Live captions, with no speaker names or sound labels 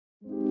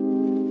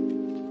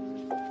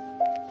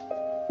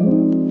Hey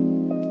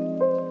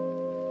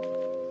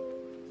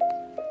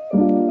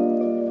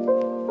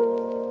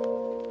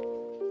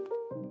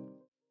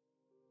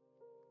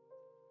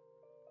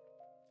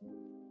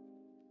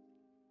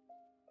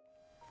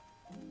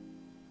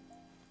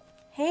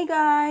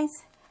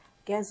guys,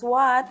 guess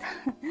what?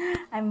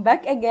 I'm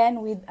back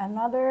again with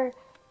another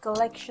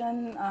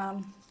collection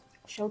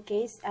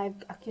showcase.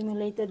 I've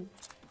accumulated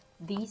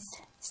these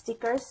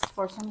stickers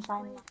for some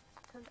time.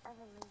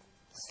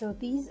 So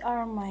these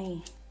are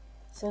my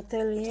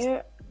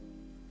Suatelier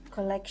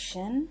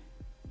collection.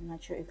 I'm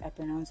not sure if I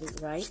pronounce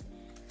it right.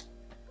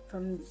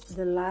 From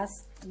the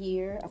last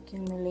year,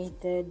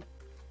 accumulated,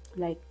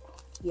 like,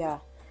 yeah.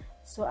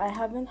 So I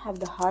haven't had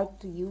the heart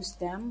to use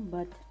them,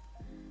 but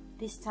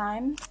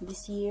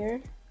this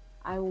year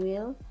I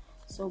will.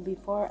 So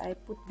before I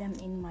put them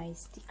in my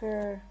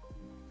sticker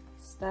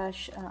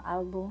stash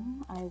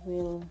album, I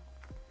will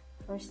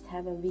first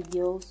have a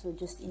video, so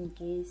just in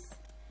case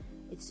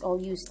it's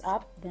all used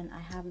up, then I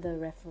have the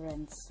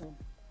reference. So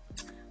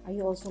are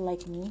you also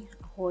like me,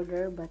 a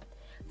hoarder? But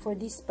for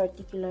this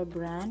particular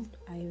brand,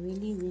 I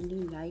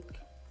really like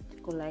to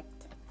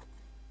collect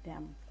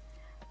them.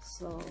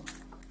 So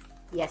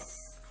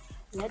yes,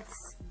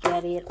 let's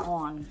get it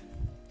on.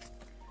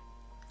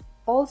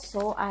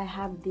 Also, I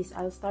have this,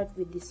 I'll start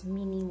with these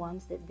mini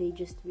ones that they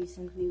just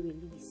recently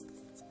released.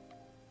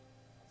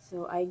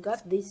 So I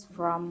got this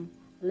from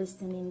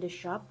Listing in the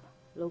Shop,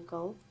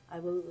 local. I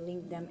will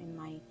link them in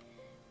my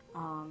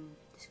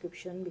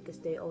description because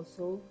they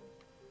also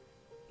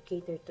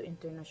cater to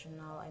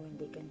international. I mean,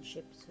 they can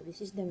ship. So this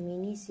is the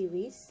mini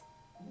series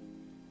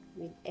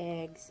with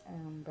eggs,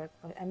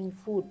 breakfast, I mean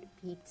food,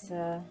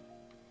 pizza,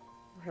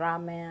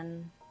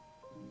 ramen,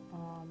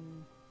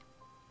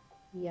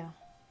 yeah,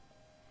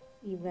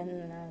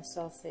 even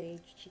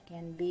sausage,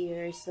 chicken,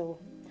 beer. So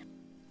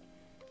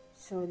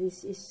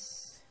this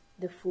is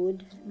the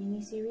food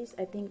mini series.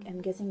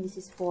 I'm guessing this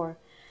is for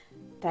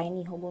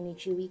tiny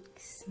Hobonichi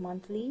weeks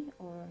monthly,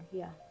 or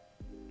yeah.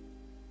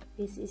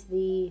 This is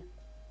the,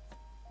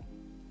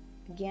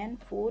 again,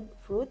 food,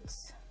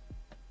 fruits.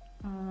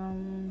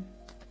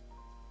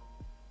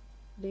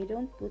 They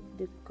don't put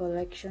the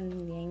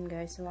collection name,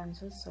 guys, so I'm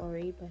so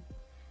sorry, but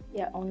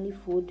yeah, only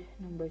food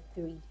number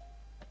 3.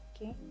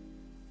 Okay,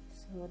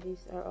 so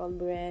these are all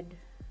bread,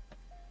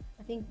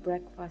 I think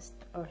breakfast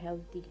or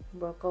healthy,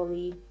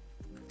 broccoli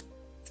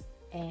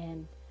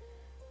and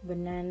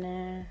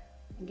banana.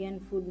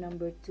 Again, food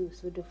number 2.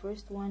 So the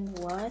first one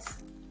was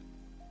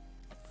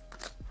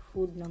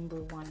food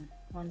number 1,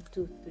 1,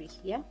 2, 3,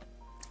 yeah.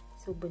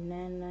 So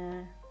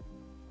banana,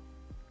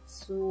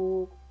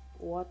 soup,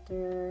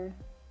 water,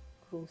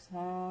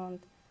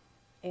 croissant,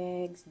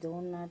 eggs,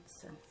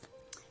 donuts.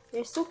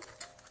 They're so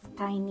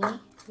tiny.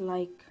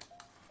 Like,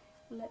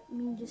 let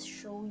me just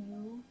show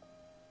you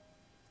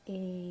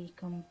a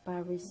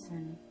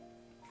comparison.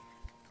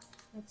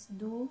 Let's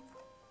do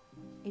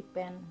a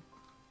pen,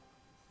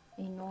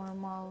 a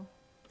normal.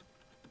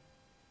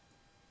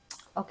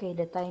 Okay,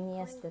 the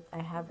tiniest that I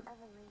have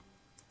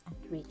at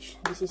reach.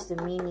 This is the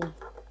mini.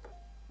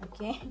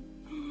 Okay,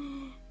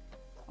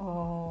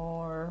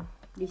 or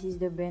this is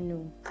the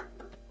Benu.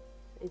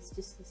 It's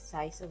just the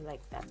size of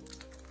like that,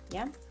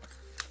 yeah.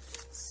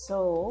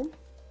 So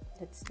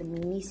that's the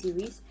mini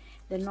series.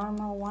 The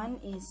normal one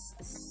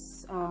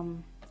is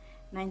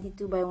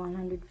 92 by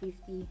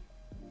 150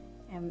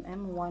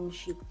 mm, one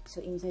sheet.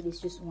 So inside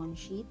is just one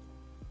sheet.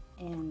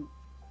 And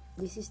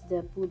this is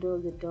the poodle,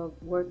 the dog,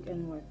 work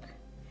and work.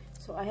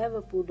 So I have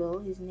a poodle,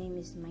 his name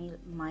is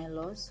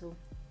Milo. So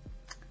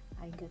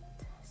I got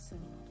so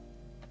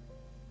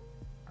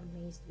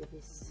amazed with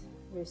this.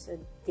 There's a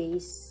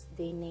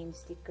day name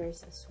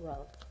stickers as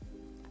well.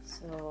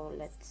 So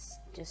let's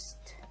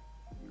just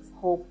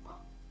hope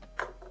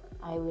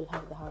I will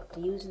have the heart to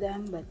use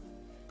them. But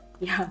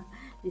yeah,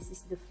 this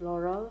is the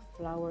floral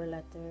flower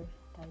letter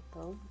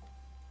title.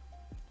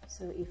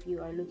 So if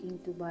you are looking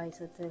to buy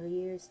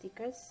Suatelier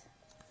stickers,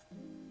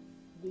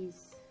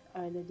 these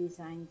are the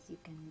designs you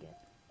can get,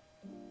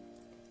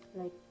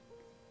 like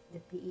the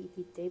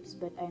PET tapes,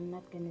 but I'm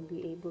not gonna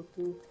be able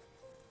to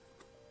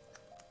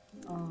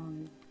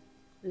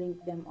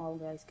link them all,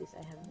 guys, because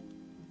I have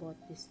bought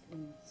this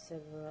in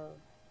several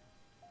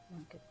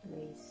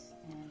marketplace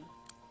and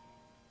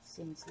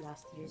since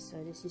last year.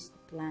 So this is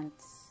the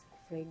plants,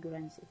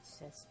 fragrance it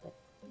says, but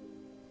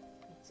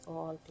it's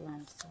all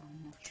plants, so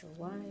I'm not sure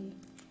why.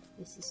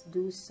 This is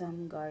Do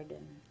Some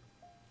Garden.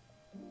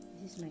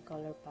 This is my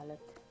color palette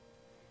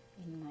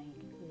in my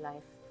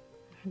life.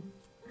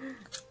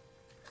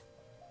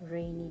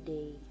 Rainy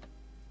day.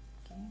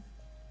 Okay,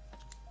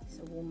 it's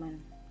a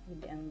woman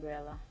with the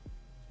umbrella.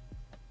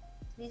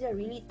 These are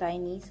really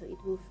tiny, so it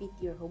will fit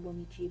your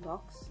Hobonichi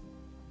box.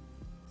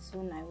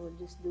 Soon I will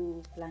just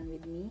do plan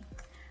with me.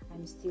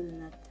 I'm still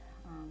not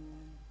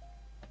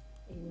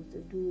able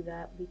to do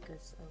that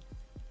because of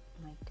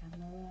my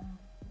camera.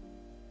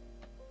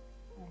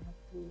 I have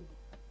to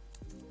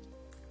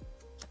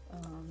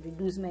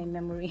reduce my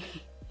memory.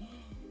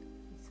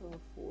 It's so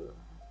full.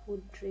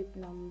 Food trip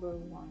number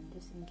 1,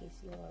 just in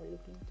case you are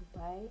looking to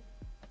buy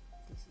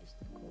This is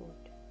the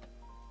code.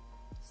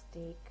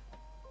 Steak,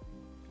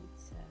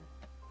 pizza,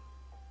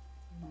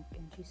 mac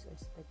and cheese or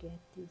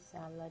spaghetti,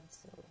 salad.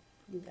 So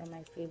these are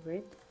my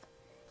favorite,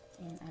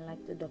 and I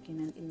like to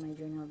document in my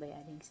journal by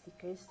adding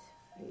stickers,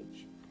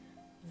 fridge,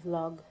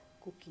 vlog,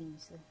 cooking.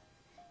 So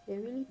they're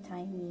really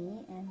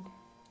tiny, and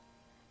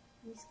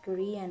it's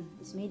Korean.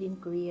 It's made in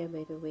Korea,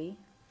 by the way.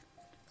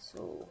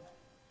 So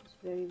it's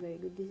very, very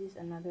good. This is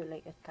another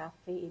like a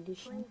cafe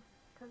edition.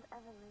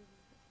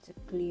 It's a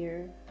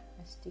clear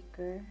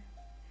sticker.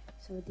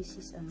 So this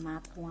is a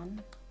matte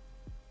one.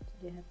 So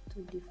they have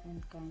two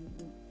different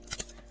kinds of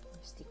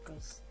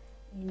stickers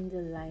in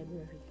the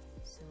library.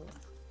 So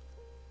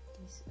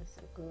this is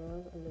a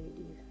girl, a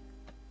lady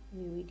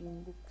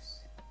reading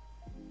books.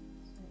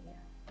 So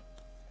yeah,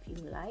 if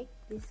you like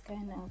this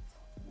kind of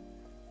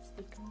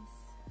stickers,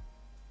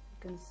 you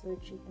can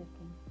search it. I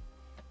think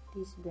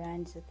this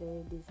brand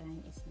Suatelier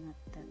design is not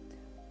that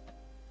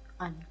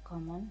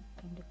uncommon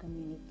in the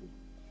community.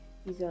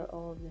 These are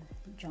all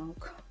the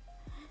junk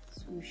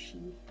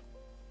sushi.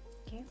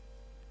 Okay,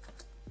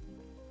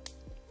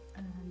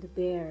 the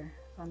bear,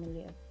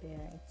 family of bear,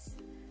 it's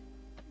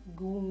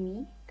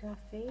Gumi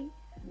Cafe.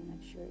 I'm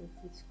not sure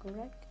if it's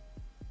correct,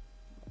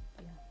 but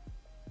yeah,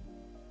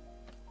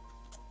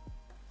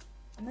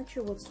 I'm not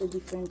sure what's the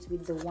difference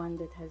with the one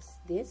that has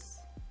this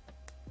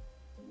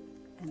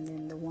and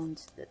then the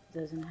ones that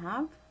doesn't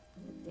have,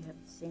 but they have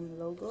the same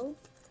logo.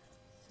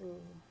 So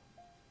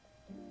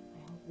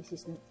I hope this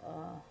is not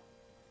a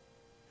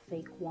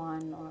fake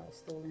one or a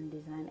stolen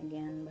design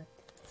again, but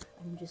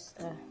I'm just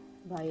a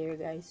buyer,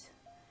 guys.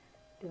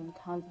 Don't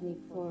hunt me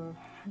for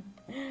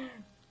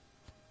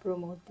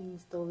promoting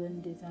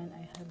stolen design.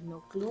 I have no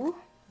clue,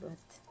 but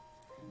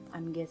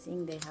I'm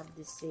guessing they have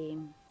the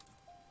same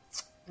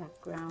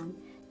background.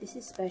 This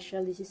is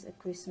special. This is a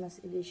Christmas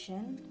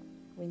edition,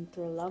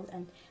 Winter Love,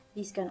 and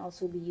these can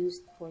also be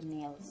used for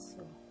nails.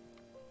 So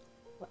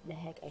what the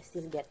heck, I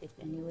still get it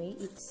anyway.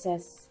 It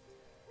says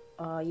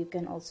you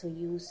can also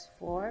use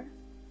for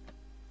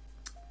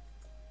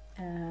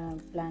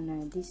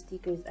planner. These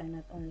stickers are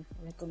not only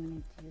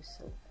recommended to you,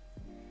 so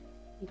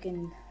you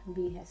can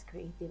be as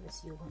creative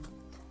as you want.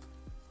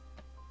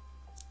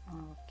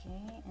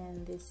 Okay,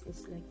 and this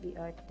is like the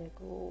art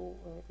deco,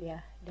 or yeah,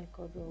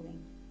 deco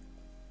drawing.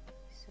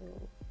 So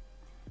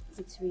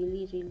it's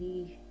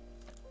really,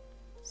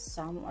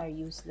 some are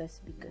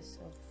useless because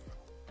of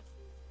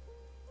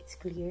it's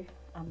clear.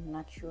 I'm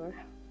not sure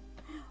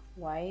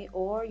why.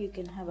 Or you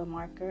can have a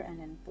marker and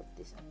then put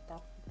this on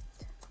top,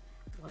 but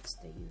what's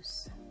the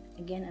use?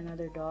 Again,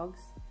 another dogs.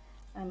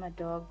 I'm a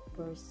dog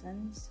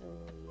person, so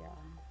yeah.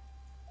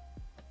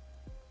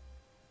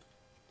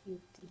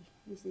 Cutie,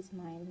 this is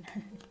mine.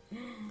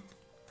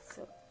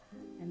 So,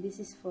 and this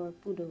is for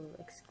poodle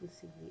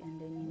exclusively, and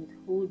they named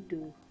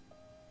Hoodoo.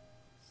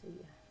 So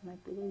yeah, my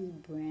poodle is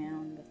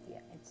brown, but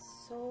yeah, it's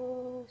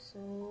so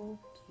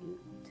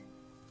cute.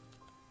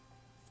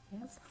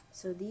 Yep.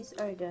 So these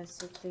are the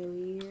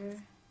Suatelier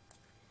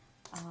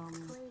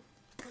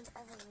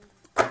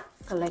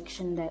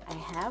collection that I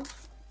have,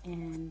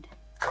 and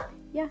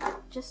yeah,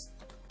 just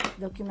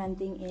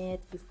documenting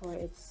it before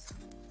it's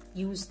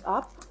used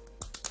up.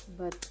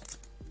 But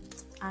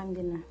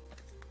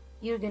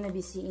you're gonna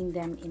be seeing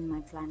them in my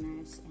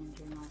planners and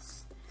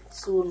journals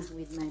soon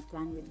with my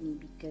plan with me,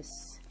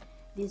 because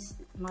this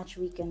much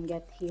we can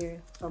get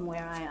here from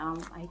where I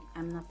am.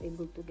 I'm not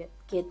able to get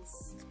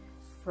kits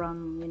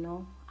from, you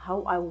know,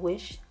 how I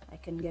wish I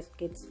can get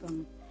kits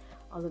from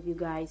all of you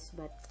guys,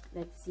 but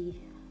let's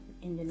see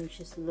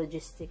Indonesia's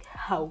logistic,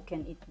 how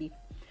can it be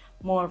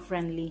more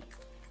friendly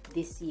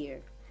this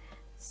year.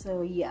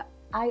 So yeah,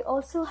 I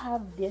also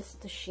have this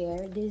to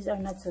share. These are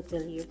not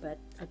Suatelier, but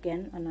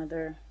again,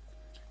 another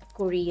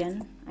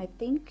Korean, I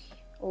think,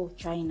 oh,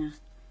 China.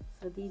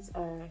 So these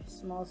are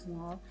small,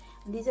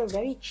 and these are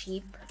very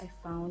cheap. I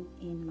found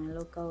in my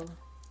local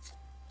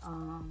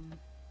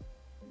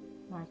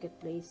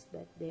marketplace,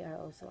 but they are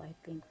also, I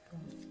think, from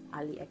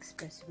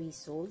AliExpress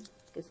resold,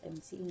 because I'm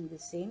seeing the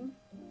same,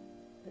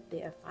 but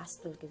they are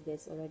faster because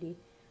there's already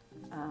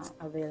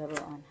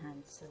available on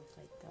hand. So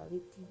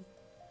Vitality.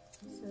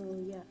 So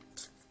yeah,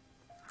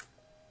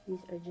 these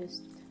are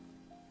just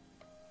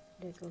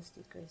deco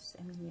stickers.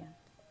 I mean, yeah,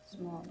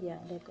 small, yeah,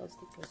 deco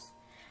stickers.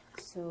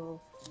 So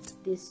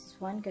this is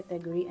one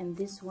category, and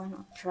this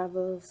one,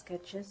 travel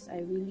sketches,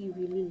 I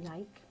really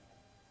like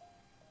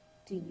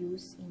to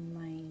use in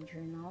my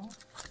journal.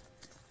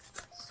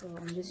 So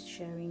I'm just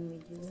sharing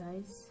with you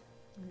guys.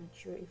 I'm not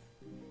sure if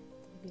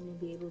you're gonna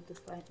be able to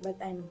find,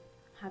 but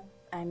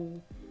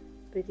I'm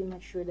pretty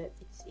much sure that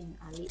it's in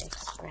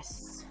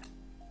AliExpress.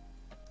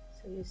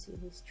 So you see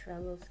these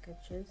travel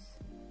sketches.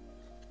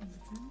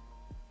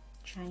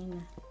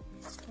 China.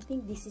 I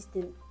think this is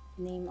the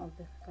name of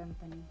the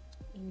company,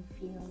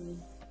 Infilmy.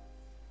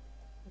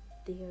 But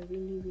they are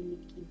really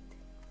cute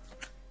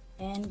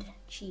and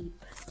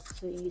cheap.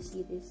 So you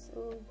see this.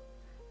 Oh,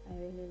 I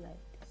really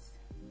like this.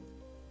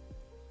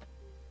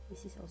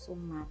 This is also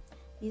matte.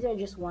 These are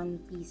just one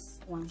piece,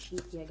 one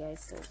sheet, yeah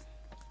guys, so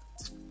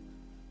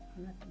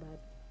not bad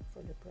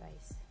for the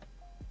price.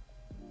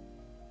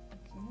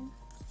 Okay,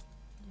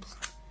 just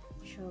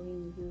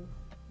showing you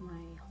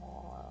my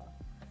haul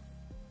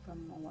from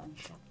one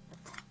shop. But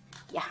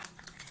yeah,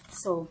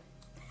 so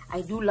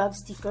I do love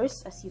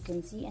stickers, as you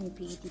can see, and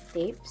PET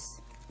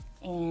tapes,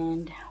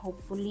 and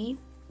hopefully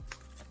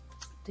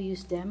to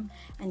use them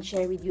and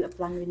share with you a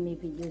plan with me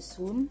video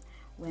soon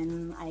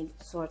when I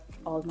sort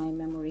all my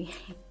memory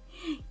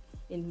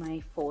in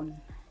my phone,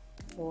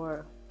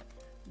 or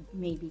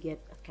maybe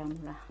get a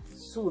camera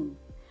soon.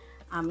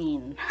 I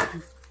mean,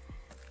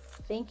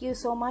 thank you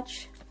so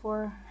much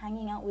for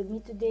hanging out with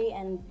me today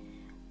and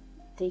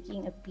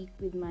taking a peek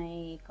with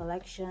my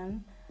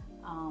collection.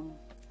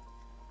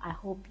 I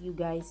hope you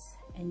guys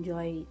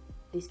enjoy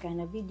this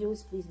kind of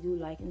videos. Please do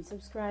like and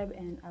subscribe,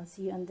 and I'll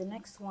see you on the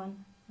next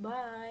one.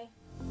 Bye.